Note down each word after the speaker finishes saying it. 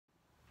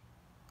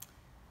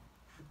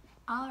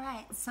All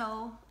right,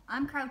 so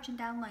I'm crouching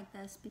down like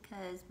this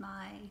because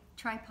my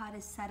tripod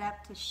is set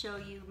up to show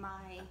you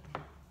my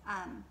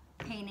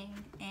painting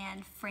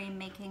and frame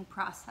making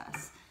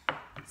process.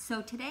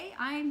 So today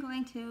I'm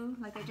going to,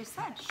 like I just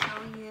said,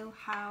 show you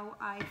how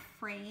I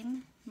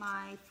frame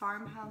my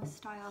farmhouse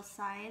style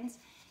signs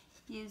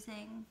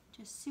using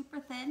just super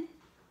thin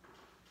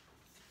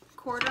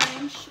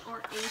 1/4 inch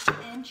or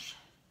 1/8 inch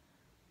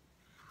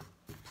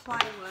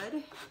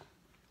plywood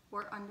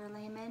or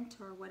underlayment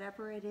or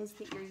whatever it is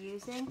that you're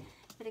using.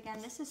 But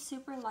again, this is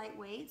super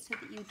lightweight so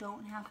that you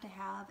don't have to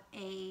have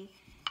a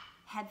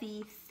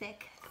heavy,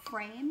 thick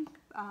frame,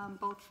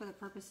 both for the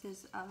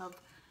purposes of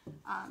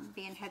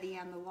being heavy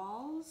on the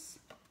walls,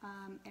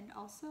 and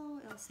also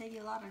it'll save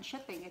you a lot on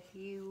shipping if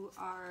you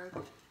are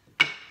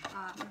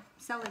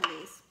selling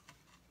these.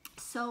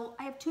 So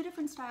I have two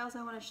different styles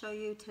I want to show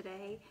you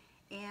today,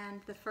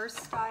 and the first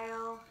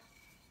style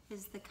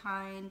is the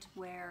kind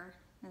where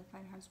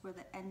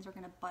the ends are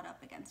going to butt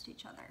up against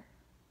each other,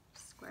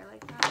 square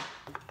like that.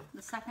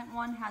 The second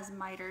one has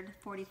mitered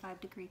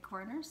 45-degree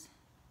corners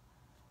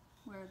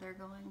where they're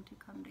going to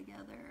come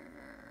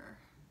together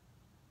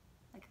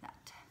like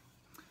that.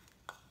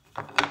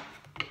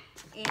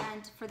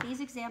 And for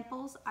these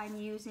examples, I'm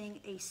using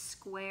a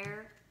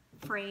square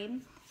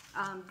frame.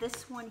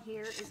 This one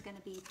here is going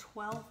to be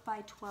 12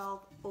 by 12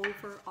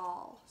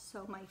 overall.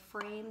 So my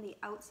frame, the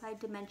outside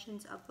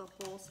dimensions of the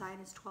whole sign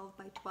is 12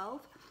 by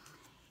 12.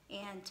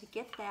 And to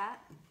get that,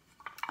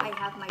 I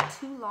have my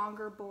two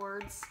longer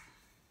boards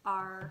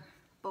are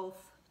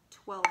both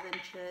 12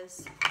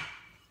 inches.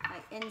 My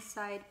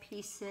inside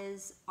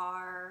pieces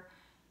are,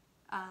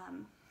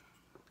 I'm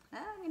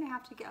gonna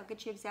have to I'll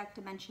get you exact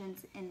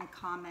dimensions in the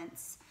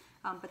comments,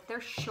 but they're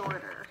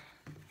shorter,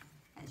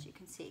 as you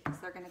can see, because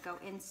they're gonna go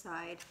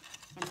inside.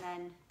 And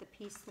then the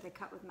piece that I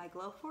cut with my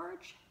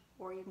Glowforge,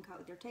 or you can cut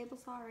with your table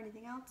saw or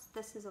anything else,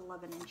 this is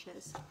 11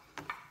 inches.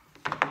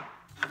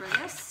 For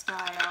this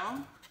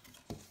style,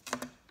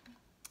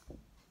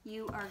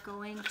 you are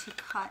going to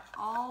cut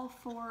all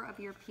 4 of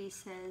your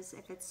pieces,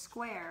 if it's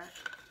square,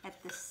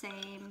 at the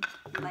same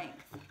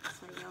length.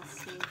 So you'll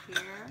see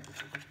here,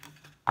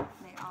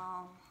 they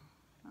all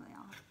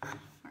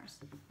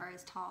are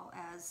as tall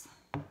as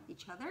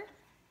each other.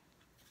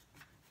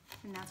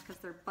 And that's because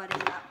they're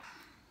butting up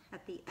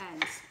at the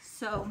ends.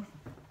 So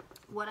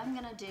what I'm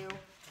gonna do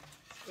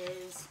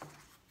is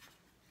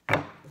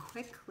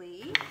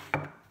quickly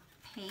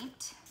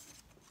paint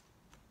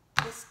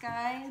this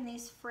guy and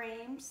these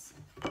frames,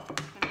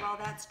 and while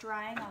that's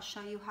drying, I'll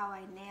show you how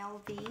I nail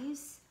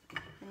these,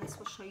 and this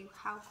will show you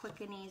how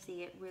quick and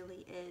easy it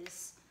really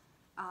is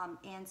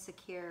and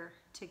secure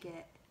to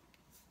get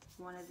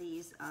one of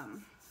these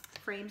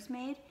frames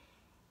made.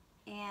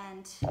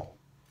 And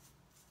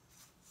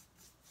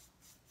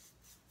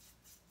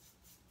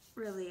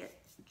really it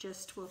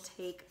just will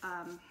take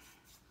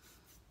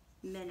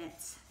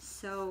minutes.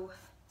 So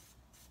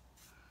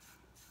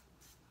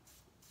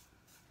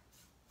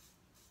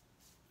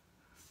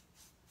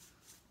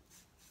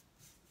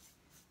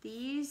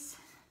these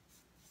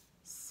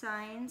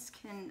signs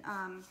can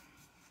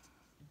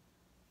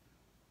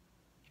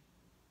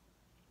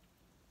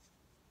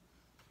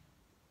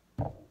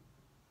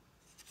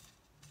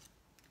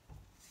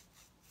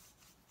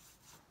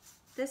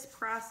this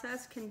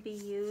process can be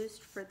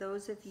used for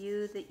those of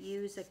you that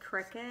use a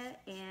Cricut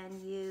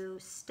and you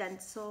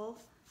stencil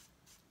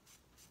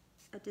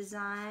a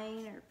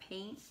design or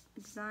paint a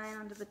design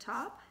onto the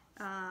top.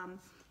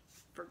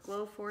 For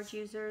Glowforge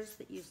users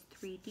that use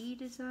 3D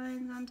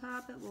designs on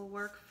top, it will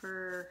work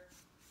for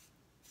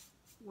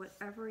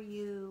whatever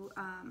you,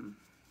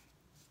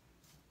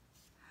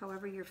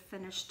 however your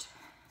finished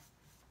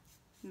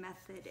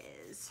method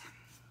is.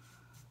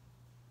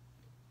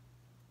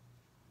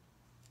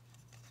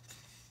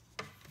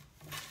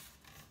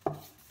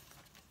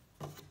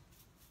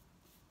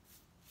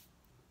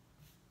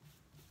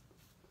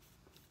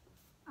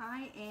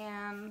 I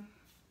am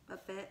a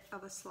bit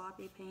of a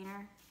sloppy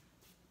painter,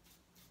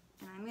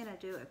 and I'm gonna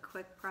do a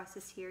quick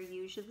process here.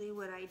 Usually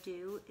what I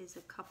do is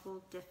a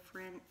couple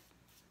different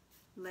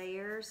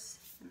layers,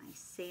 and I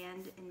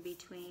sand in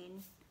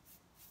between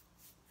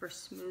for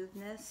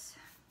smoothness.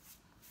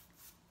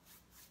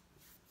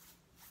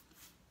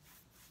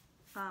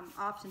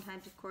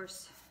 Oftentimes, of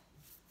course,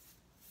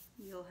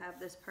 you'll have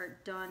this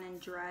part done and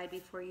dry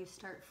before you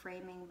start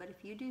framing, but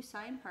if you do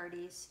sign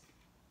parties,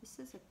 this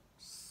is a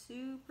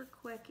super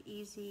quick,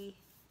 easy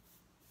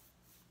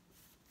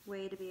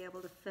way to be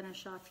able to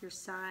finish off your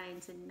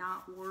signs and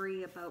not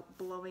worry about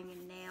blowing a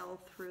nail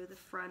through the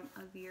front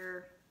of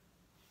your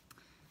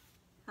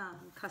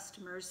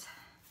customer's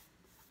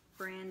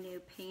brand new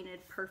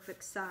painted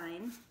perfect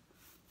sign.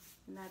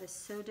 And that is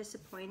so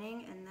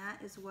disappointing, and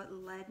that is what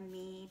led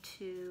me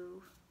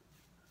to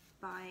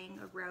buying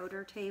a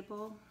router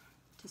table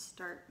to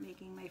start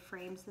making my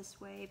frames this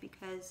way,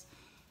 because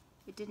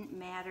it didn't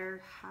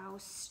matter how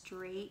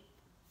straight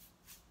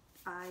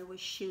I was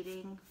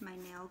shooting my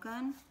nail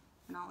gun.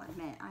 And I'll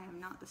admit, I am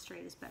not the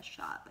straightest best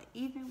shot, but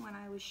even when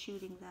I was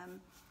shooting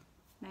them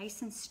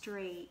nice and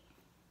straight,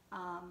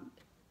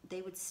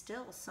 they would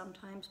still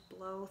sometimes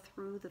blow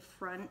through the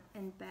front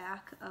and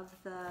back of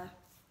the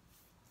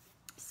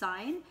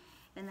sign,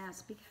 and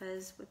that's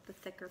because with the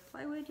thicker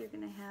plywood you're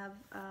going to have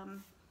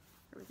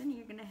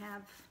you're going to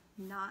have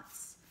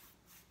knots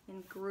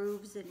and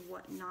grooves and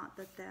whatnot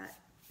that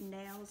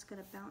nail is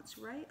going to bounce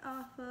right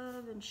off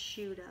of and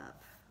shoot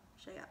up.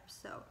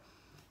 So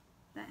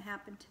that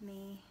happened to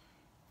me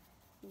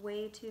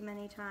way too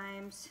many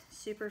times,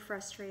 super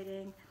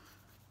frustrating,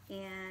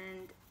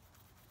 and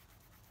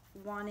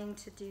wanting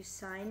to do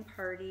sign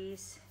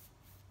parties,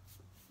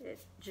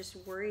 it just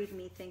worried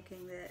me,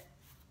 thinking that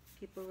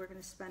people were going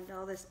to spend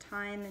all this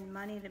time and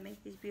money to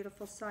make these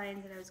beautiful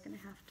signs, and I was going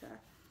to have to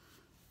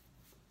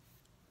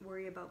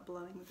worry about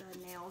blowing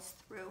the nails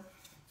through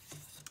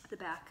the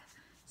back.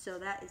 So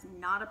that is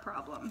not a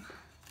problem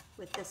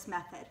with this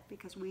method,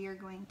 because we are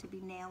going to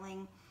be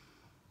nailing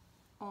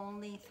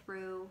only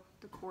through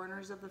the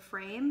corners of the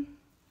frame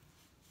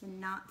and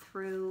not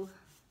through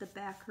the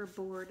backer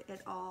board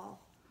at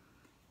all.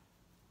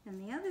 And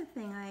the other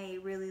thing I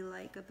really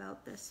like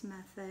about this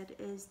method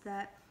is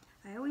that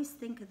I always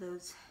think of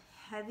those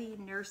heavy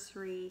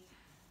nursery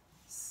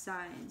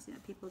signs, you know,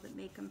 people that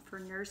make them for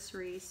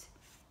nurseries.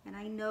 And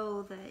I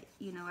know that,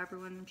 you know,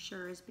 everyone, I'm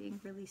sure, is being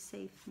really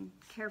safe and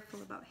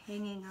careful about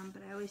hanging them,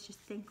 but I always just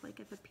think, like,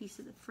 if a piece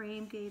of the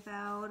frame gave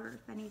out or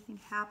if anything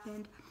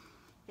happened,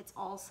 it's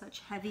all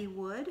such heavy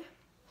wood.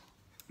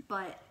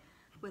 But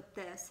with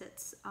this,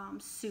 it's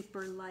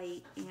super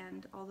light,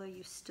 and although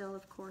you still,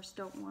 of course,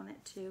 don't want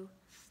it to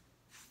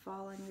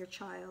fall on your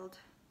child,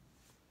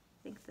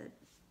 I think the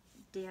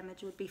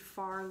damage would be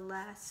far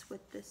less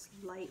with this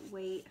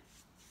lightweight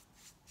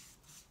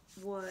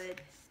wood.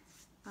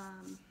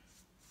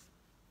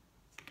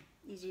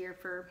 Easier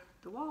for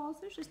the walls.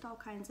 There's just all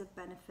kinds of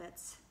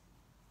benefits.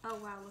 Oh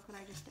wow, look what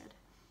I just did.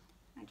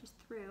 I just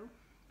threw.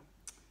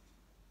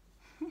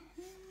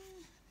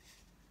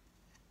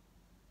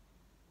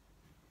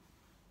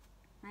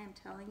 I am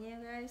telling you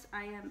guys,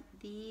 I am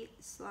the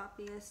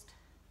sloppiest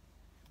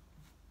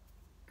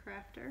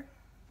crafter.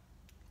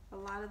 A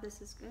lot of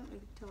this is good.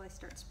 Wait until I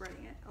start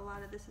spreading it. A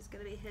lot of this is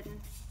going to be hidden.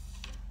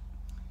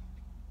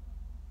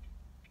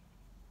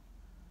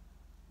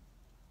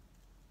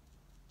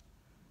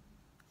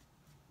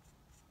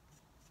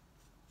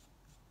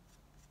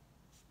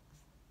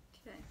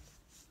 Okay.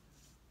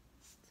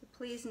 So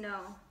please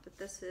know that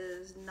this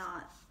is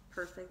not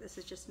perfect. This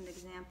is just an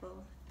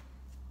example.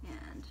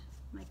 And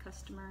my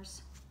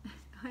customers,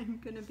 I'm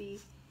going to be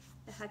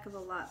a heck of a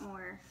lot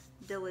more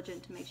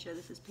diligent to make sure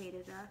this is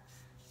painted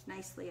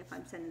nicely if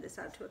I'm sending this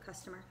out to a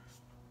customer.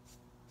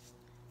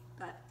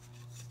 But,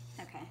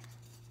 okay.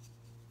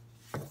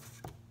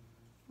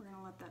 We're going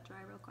to let that dry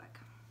real quick.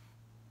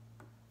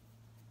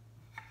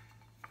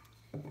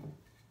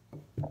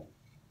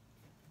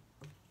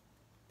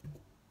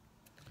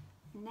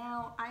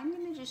 Now, I'm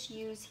going to just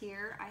use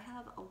here, I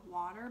have a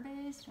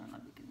water-based, I don't know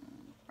if you can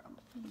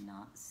probably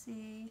not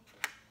see.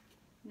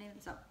 Name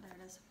this up, there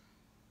it is.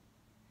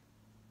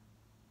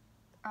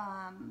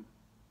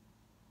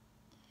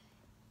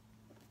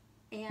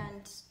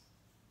 And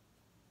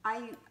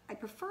I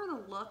prefer the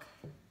look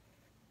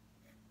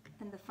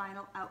and the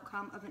final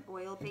outcome of an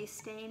oil-based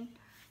stain,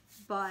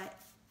 but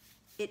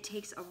it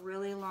takes a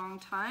really long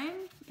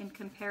time in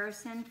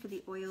comparison for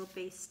the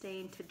oil-based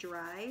stain to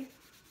dry.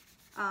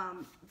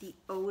 The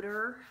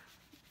odor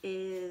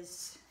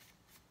is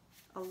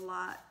a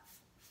lot,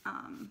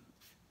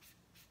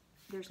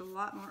 there's a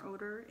lot more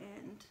odor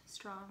and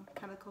strong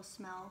chemical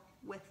smell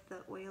with the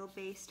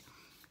oil-based.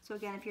 So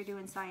again, if you're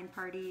doing sign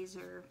parties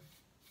or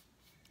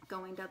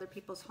going to other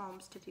people's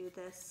homes to do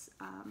this,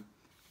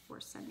 or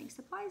sending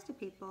supplies to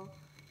people,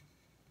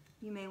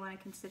 you may want to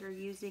consider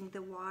using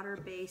the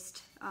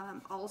water-based.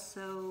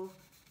 Also,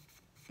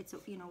 it's,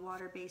 you know,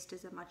 water-based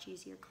is a much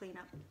easier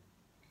cleanup.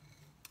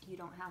 You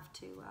don't have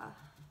to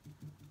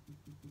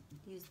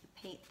use the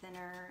paint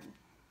thinner.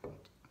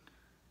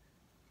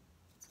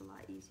 It's a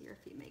lot easier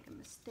if you make a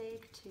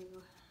mistake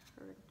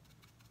or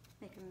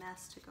make a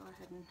mess to go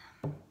ahead and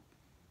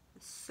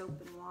the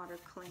soap and water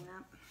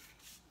cleanup.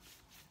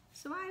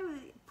 So I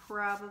would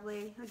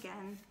probably,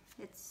 again,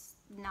 it's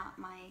not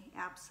my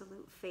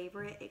absolute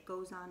favorite. It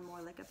goes on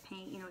more like a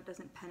paint, you know, it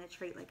doesn't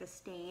penetrate like a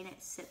stain.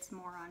 It sits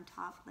more on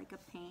top like a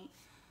paint.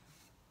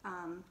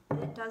 But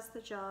it does the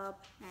job,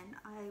 and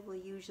I will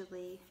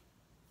usually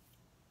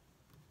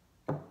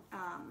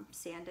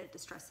sand it,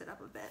 distress it up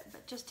a bit.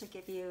 But just to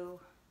give you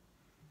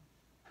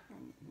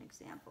an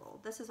example,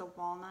 this is a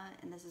walnut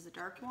and this is a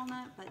dark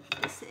walnut, but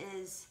this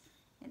is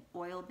an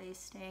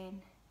oil-based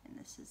stain, and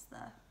this is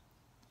the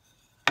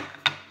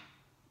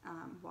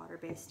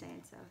water-based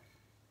stain. So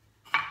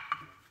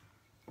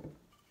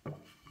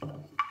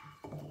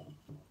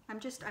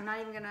I'm not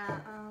even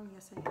gonna,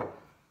 yes I am.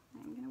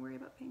 I'm gonna worry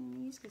about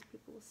painting these because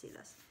people will see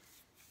this.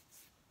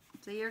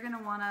 So you're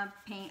gonna wanna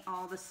paint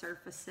all the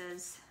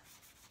surfaces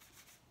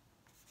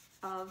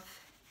of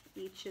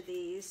each of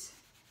these.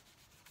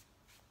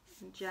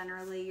 And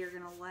generally you're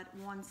gonna let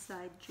one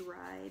side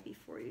dry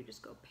before you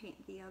just go paint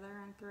the other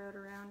and throw it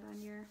around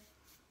on your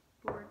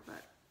board.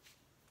 But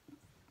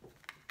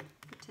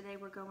today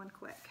we're going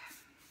quick.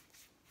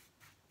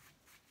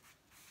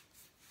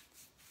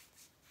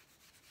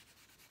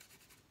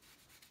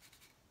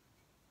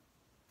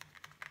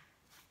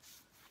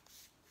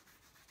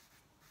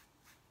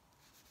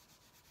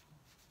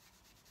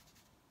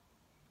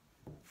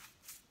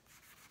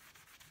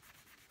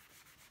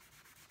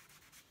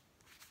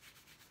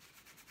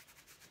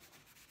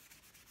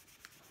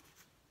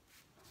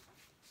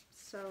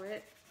 So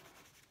it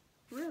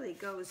really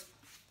goes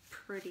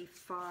pretty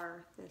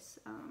far, this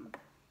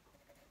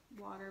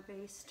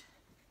water-based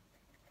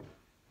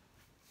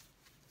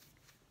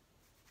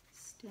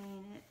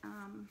stain.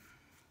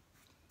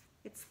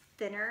 It's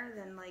thinner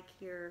than like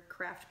your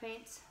craft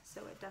paints,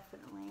 so it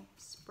definitely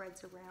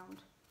spreads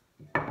around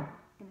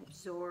and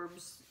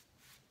absorbs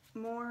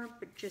more,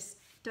 but just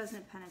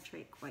doesn't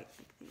penetrate quite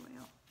like the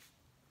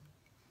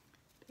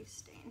oil-based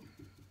stain.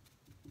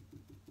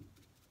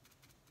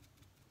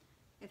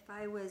 If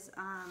I was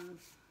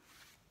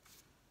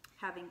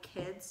having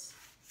kids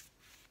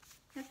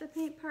at the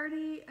paint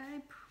party,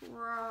 I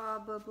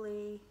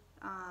probably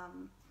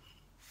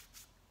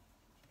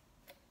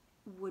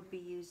would be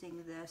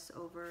using this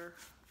over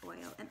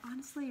oil. And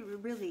honestly,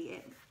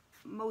 really,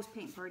 most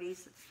paint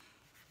parties,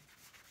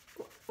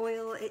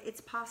 oil,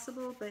 it's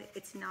possible, but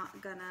it's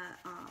not gonna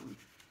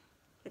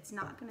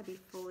be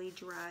fully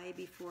dry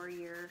before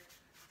your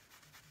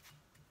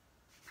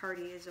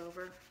party is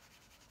over.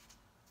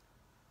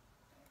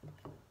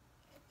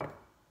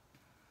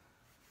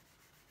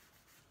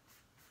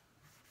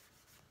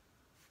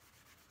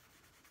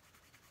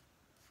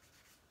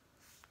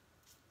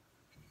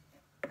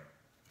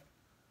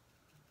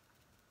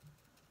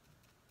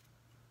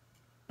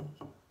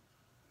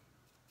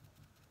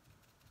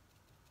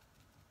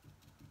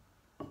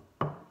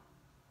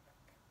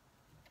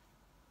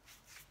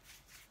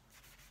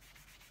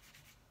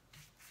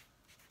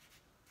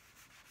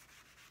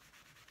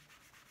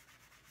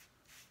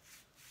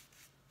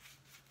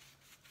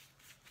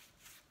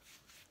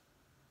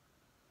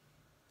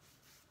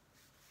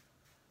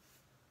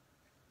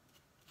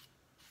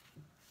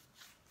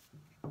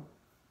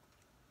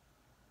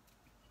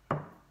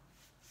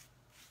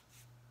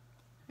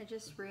 I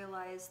just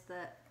realized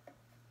that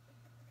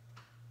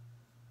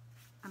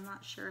I'm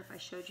not sure if I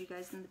showed you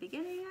guys in the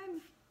beginning,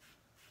 I'm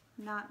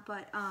not,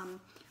 but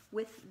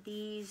with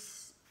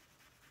these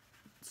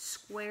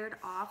squared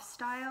off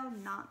style,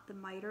 not the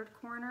mitered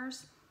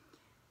corners,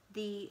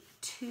 the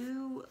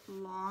two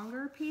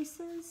longer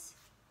pieces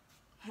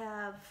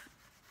have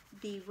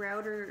the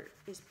router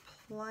is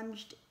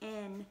plunged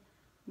in,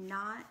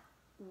 not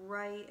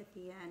right at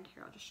the end.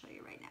 Here, I'll just show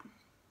you right now.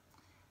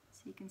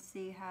 So you can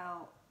see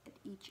how at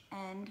each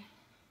end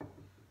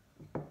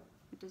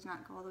it does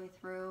not go all the way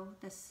through.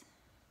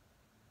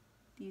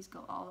 These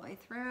go all the way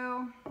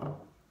through.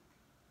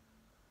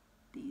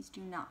 These do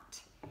not.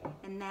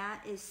 And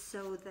that is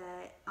so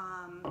that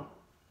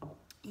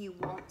you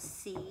won't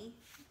see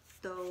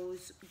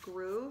those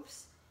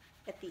grooves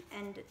at the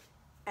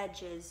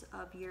edges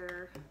of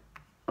your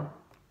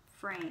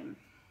frame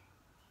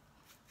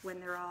when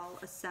they're all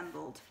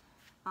assembled.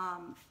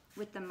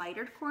 With the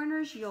mitered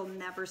corners, you'll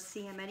never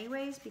see them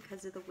anyways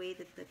because of the way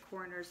that the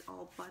corners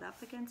all butt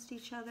up against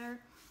each other.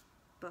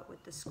 But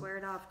with the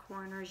squared off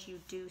corners, you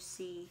do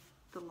see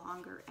the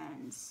longer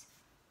ends.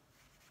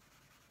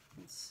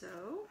 And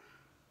so,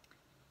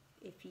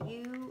 if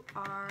you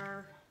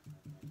are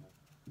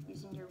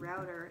using your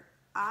router,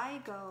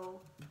 I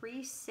go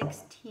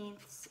 3/16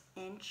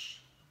 inches,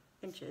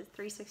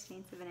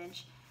 3/16 of an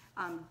inch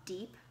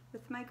deep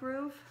with my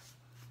groove.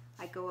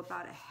 I go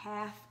about a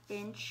 1/2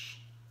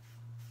 inch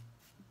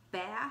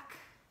back.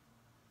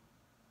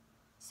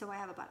 So I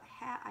have about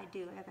I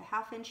have a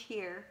 1/2 inch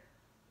here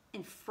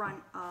in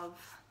front of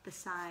the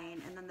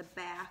sign, and then the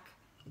back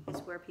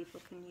is where people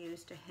can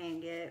use to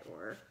hang it,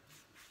 or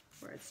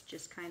where it's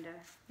just kind of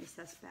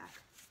recessed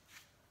back.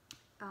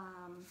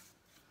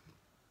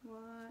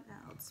 What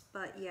else?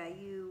 But yeah,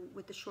 you,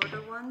 with the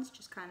shorter ones,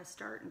 just kind of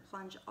start and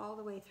plunge all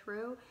the way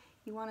through.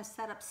 You want to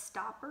set up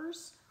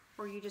stoppers,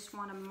 or you just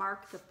want to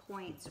mark the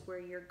points where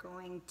you're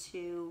going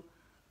to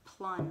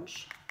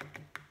plunge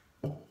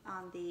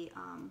on the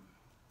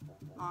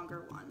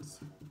longer ones.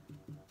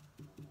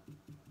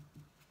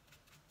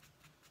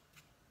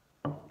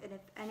 And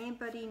if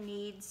anybody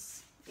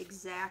needs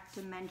exact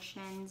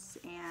dimensions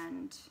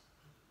and,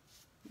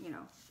 you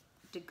know,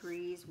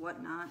 degrees,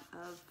 whatnot,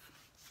 of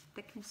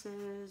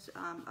thicknesses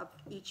of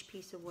each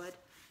piece of wood,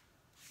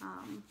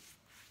 I'll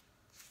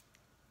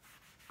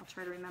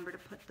try to remember to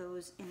put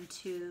those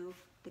into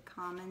the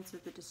comments or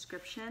the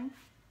description,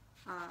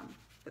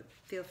 but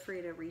feel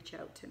free to reach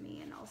out to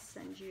me and I'll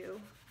send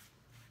you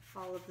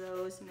all of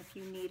those. And if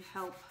you need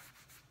help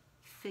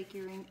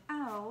figuring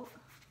out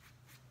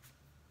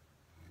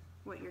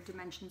what your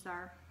dimensions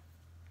are,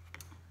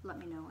 let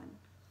me know and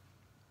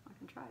I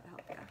can try to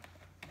help you.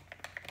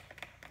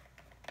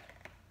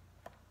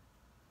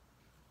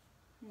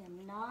 I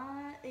am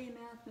not a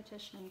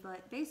mathematician,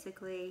 but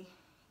basically,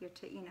 you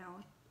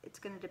know, it's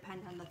going to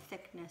depend on the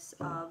thickness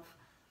of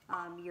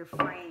your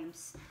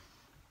frames.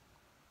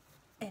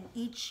 And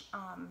each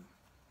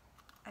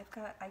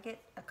I get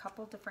a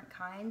couple different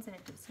kinds, and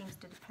it just seems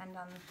to depend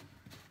on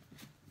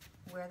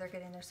where they're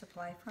getting their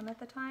supply from at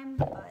the time,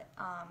 but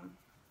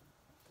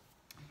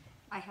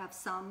I have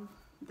some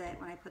that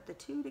when I put the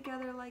two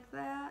together like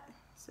that,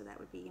 so that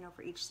would be, you know,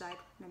 for each side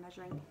when I'm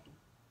measuring,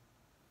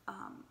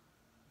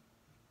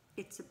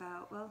 it's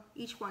about, well,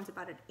 each one's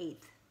about an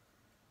 1/8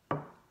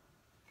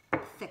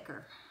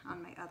 thicker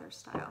on my other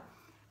style.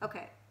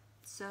 Okay,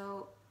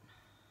 so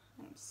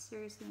I'm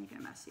seriously making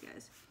a mess, you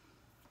guys.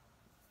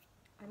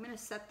 I'm gonna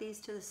set these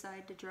to the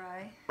side to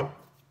dry.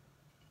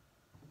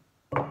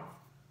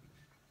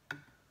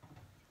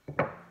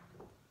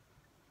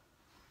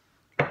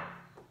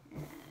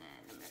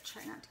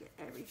 Try not to get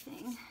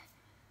everything.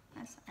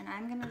 And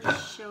I'm going to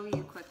just show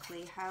you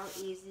quickly how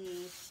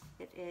easy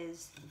it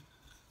is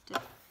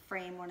to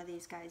frame one of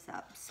these guys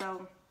up.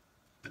 So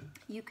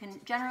you can,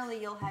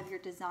 generally you'll have your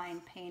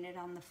design painted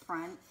on the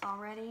front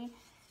already,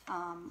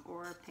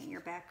 or paint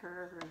your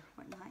backer or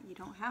whatnot. You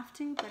don't have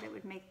to, but it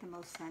would make the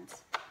most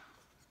sense.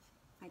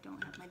 I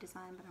don't have my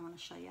design, but I want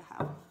to show you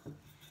how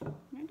I'm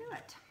going to do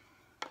it.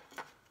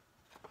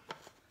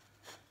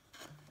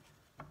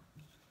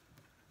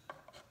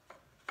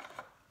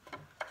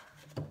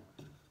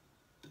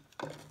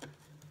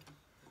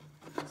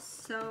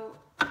 So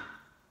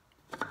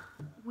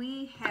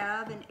we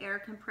have an air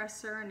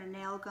compressor and a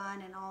nail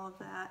gun and all of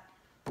that,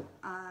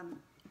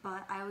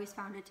 but I always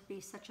found it to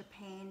be such a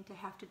pain to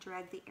have to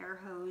drag the air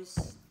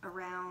hose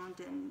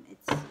around, and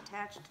it's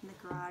attached in the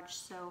garage.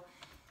 So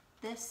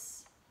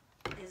this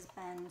has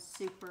been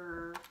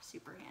super,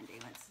 super handy.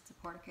 It's a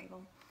porta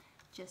cable,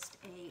 just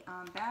a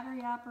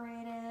battery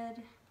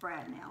operated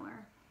brad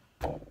nailer.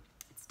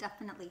 It's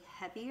definitely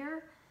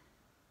heavier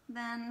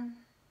than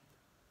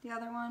the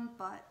other one,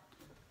 but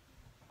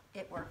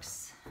it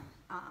works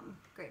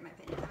great in my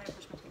opinion. I'm going to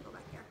push my table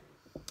back here.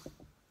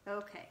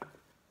 Okay,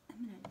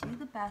 I'm going to do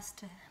the best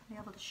to be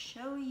able to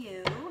show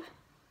you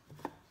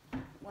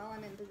while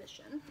I'm in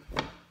position.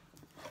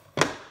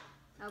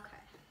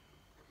 Okay,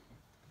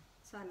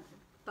 so I'm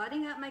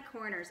butting up my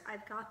corners.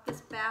 I've got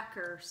this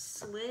backer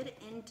slid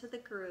into the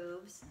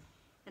grooves,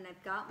 and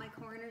I've got my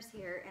corners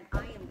here, and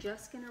I am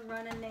just going to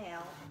run a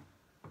nail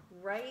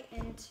right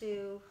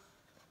into...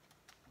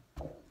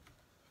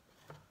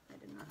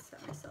 Not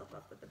set myself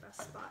up with the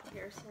best spot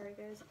here. Sorry,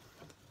 guys.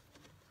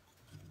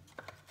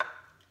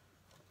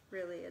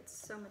 Really, it's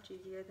so much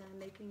easier than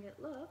making it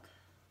look.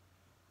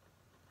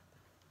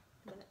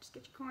 But just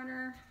get your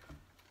corner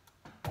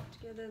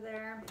together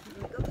there. I'm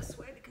going to go this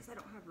way because I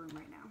don't have room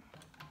right now.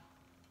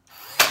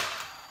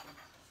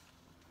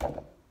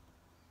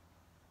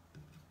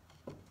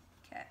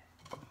 Okay.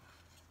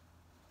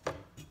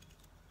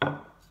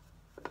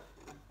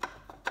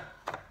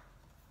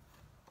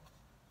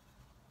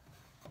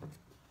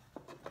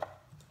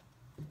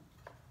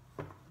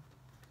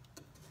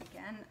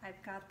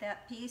 I've got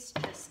that piece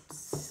just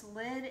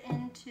slid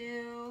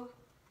into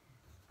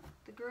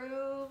the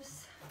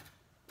grooves.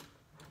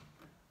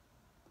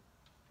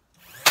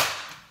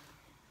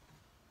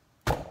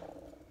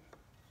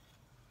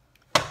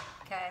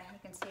 Okay, you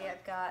can see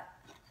I've got,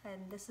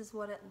 and this is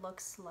what it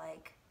looks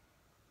like,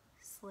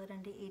 slid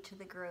into each of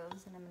the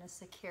grooves, and I'm going to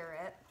secure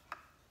it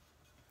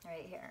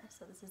right here.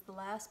 So this is the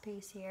last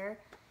piece here.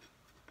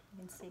 You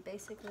can see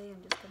basically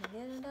I'm just going to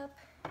get it up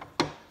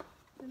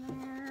in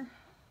there.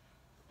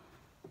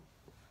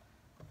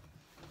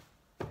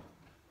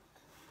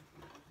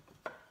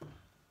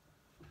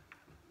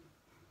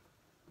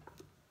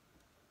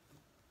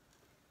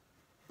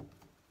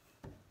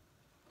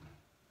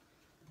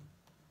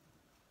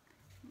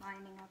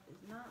 Lining up is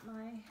not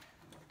my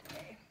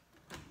forte.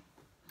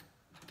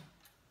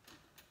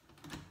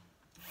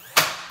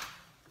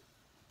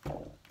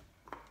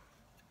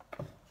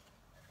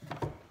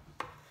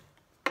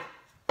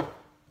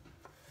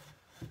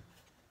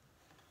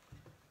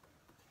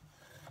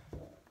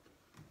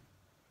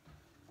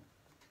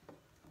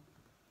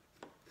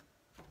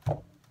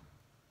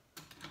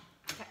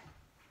 Okay.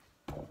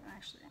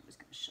 Actually, I'm just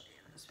going to show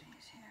you this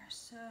piece here.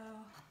 So.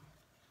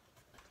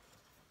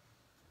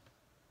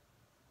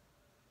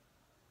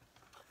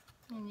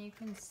 And you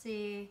can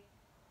see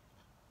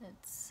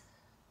it's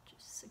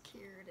just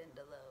secured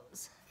into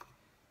those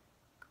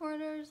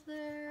corners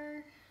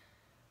there.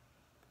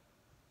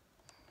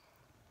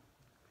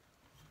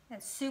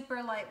 It's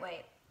super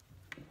lightweight.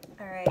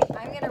 All right,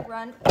 I'm gonna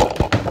run,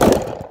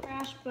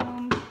 crash,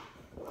 boom.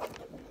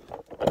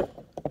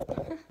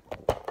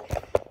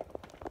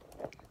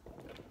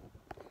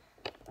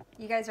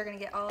 You guys are gonna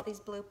get all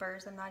these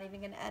bloopers. I'm not even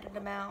gonna edit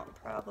them out,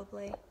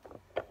 probably.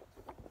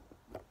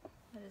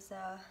 That is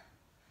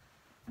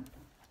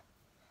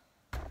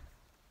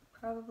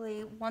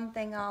probably one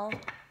thing I'll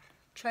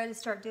try to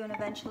start doing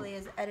eventually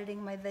is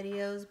editing my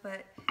videos,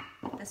 but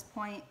at this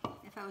point,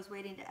 if I was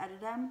waiting to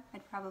edit them,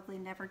 I'd probably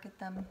never get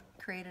them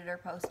created or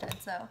posted,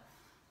 so.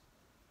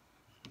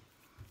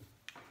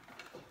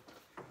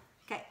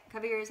 Okay,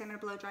 cover your ears. I'm going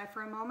to blow dry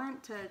for a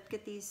moment to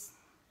get these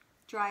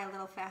dry a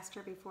little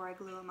faster before I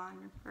glue them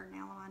on, or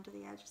nail them onto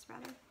the edges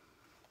rather.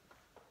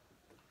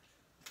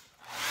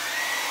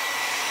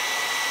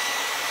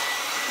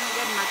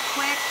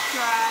 quick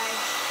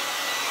dry.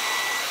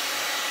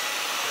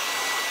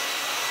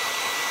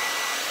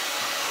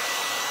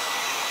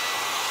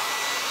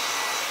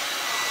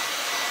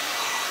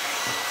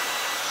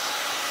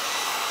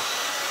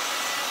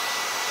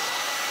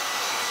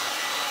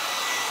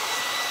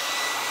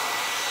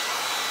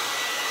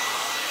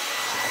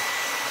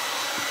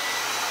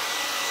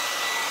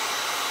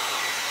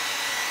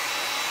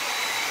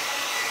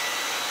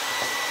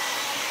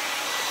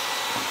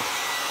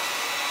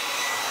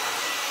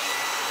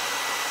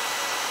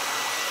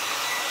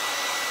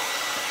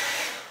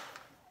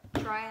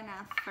 Dry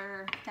enough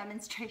for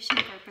demonstration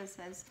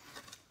purposes.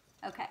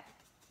 Okay,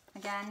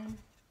 again,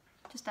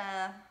 just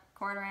a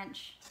 1/4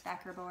 inch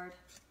backer board.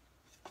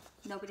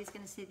 Nobody's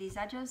gonna see these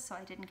edges, so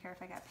I didn't care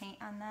if I got paint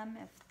on them.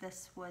 If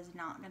this was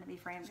not gonna be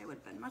framed, I would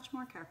have been much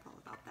more careful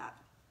about that.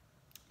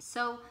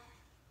 So,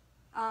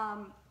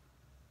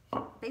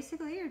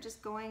 basically you're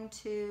just going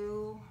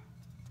to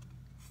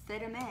fit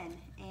them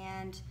in,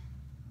 and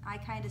I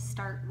kind of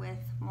start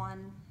with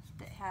one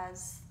that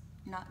has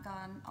not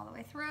gone all the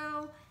way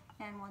through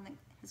and one that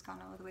has gone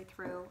all the way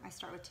through. I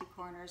start with 2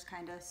 corners,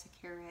 kind of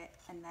secure it,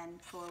 and then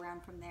go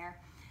around from there.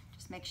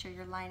 Just make sure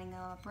you're lining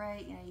them up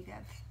right. You know, you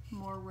have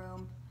more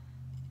room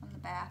on the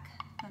back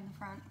than the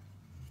front.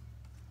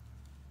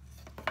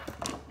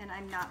 And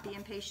I'm not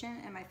being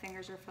patient, and my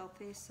fingers are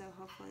filthy, so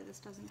hopefully this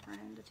doesn't turn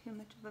into too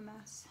much of a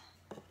mess.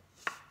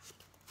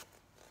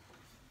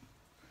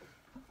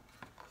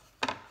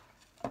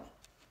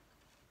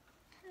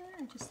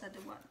 I just said to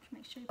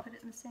make sure you put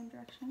it in the same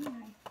direction,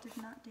 and I did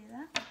not do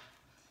that.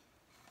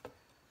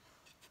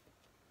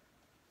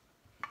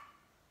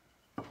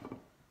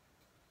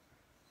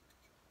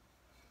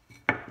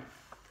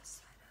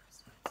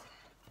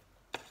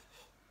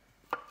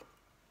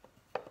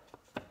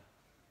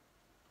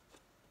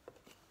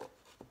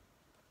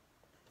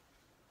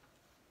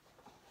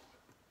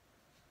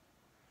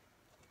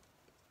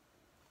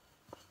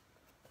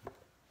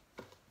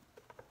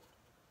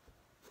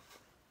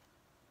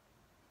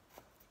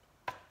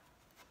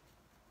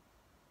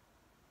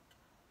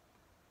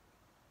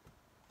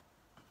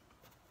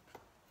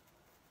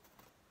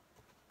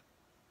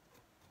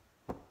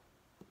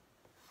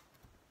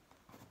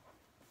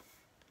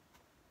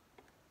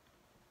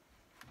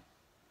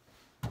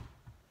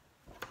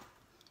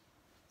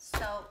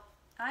 So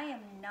I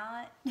am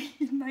not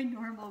in my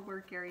normal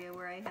work area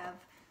where I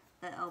have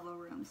the elbow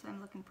room, so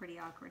I'm looking pretty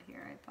awkward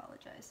here. I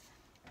apologize.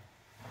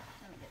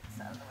 Let me get this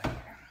out of the way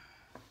here.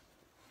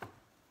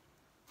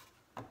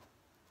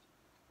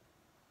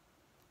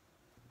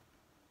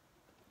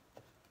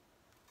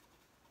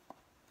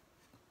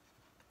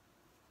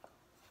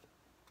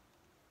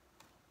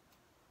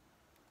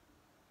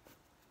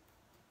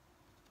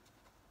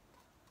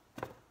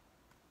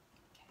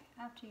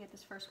 After you get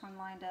this first one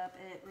lined up,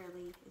 it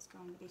really is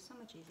going to be so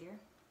much easier.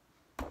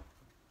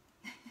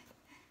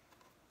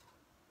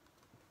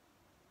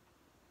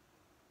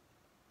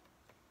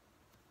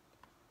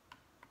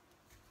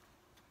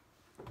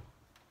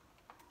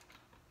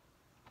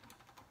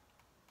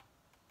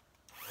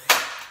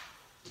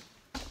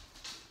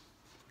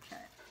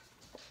 Okay.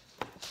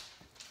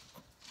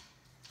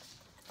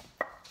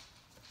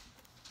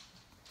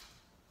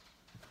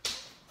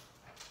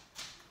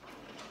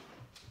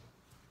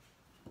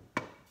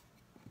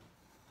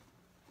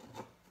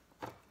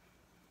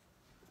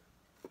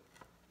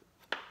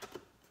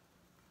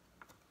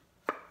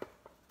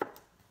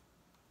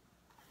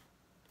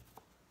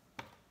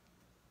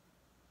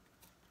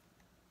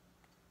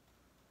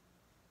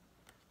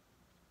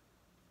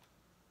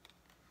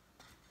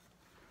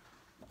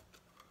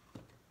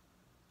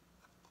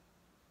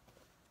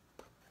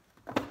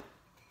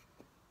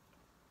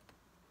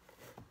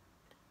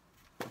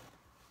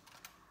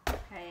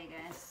 Okay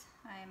guys,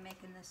 I am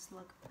making this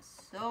look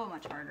so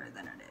much harder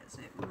than it is.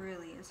 It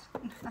really is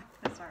not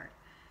this hard.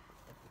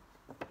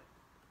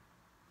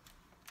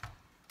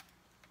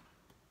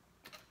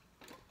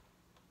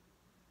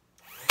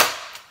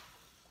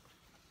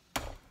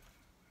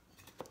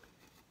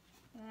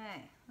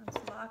 Okay, let's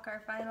lock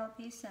our final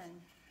piece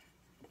in.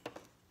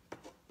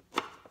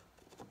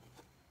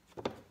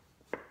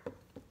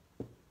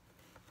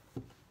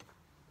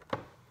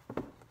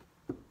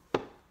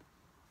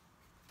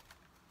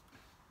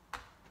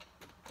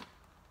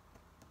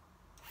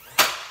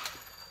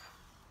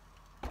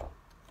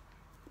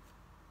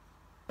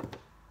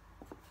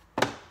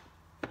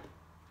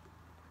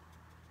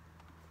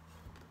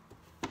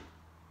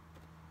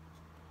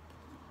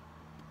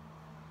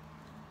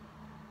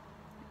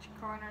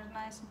 Corners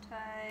nice and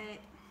tight.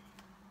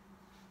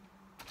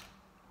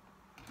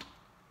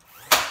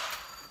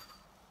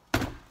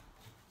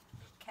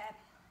 Okay,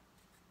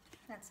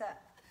 that's it.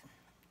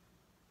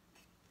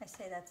 I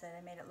say that's it.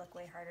 I made it look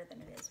way harder than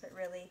it is, but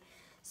really,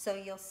 so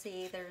you'll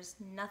see there's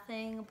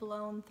nothing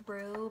blown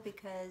through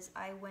because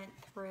I went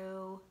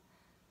through,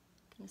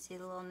 can you see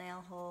the little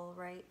nail hole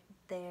right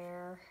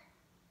there.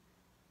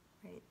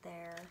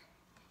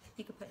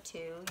 You could put 2,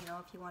 you know,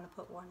 if you want to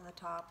put one on the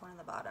top, one on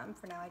the bottom.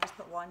 For now, I just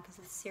put 1 because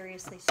it's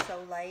seriously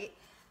so light.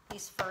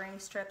 These furring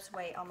strips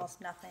weigh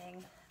almost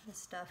nothing. This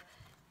stuff,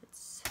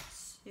 It's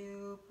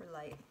super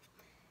light.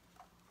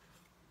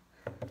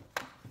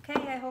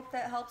 Okay, I hope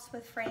that helps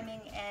with framing,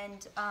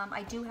 and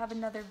I do have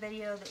another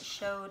video that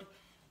showed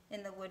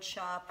in the wood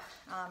shop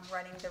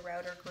running the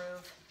router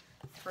groove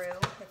through.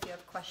 If you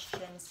have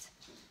questions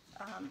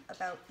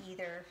about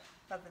either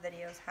of the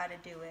videos, how to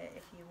do it,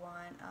 if you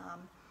want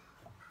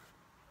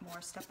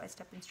more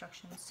step-by-step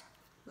instructions,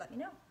 let me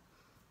know.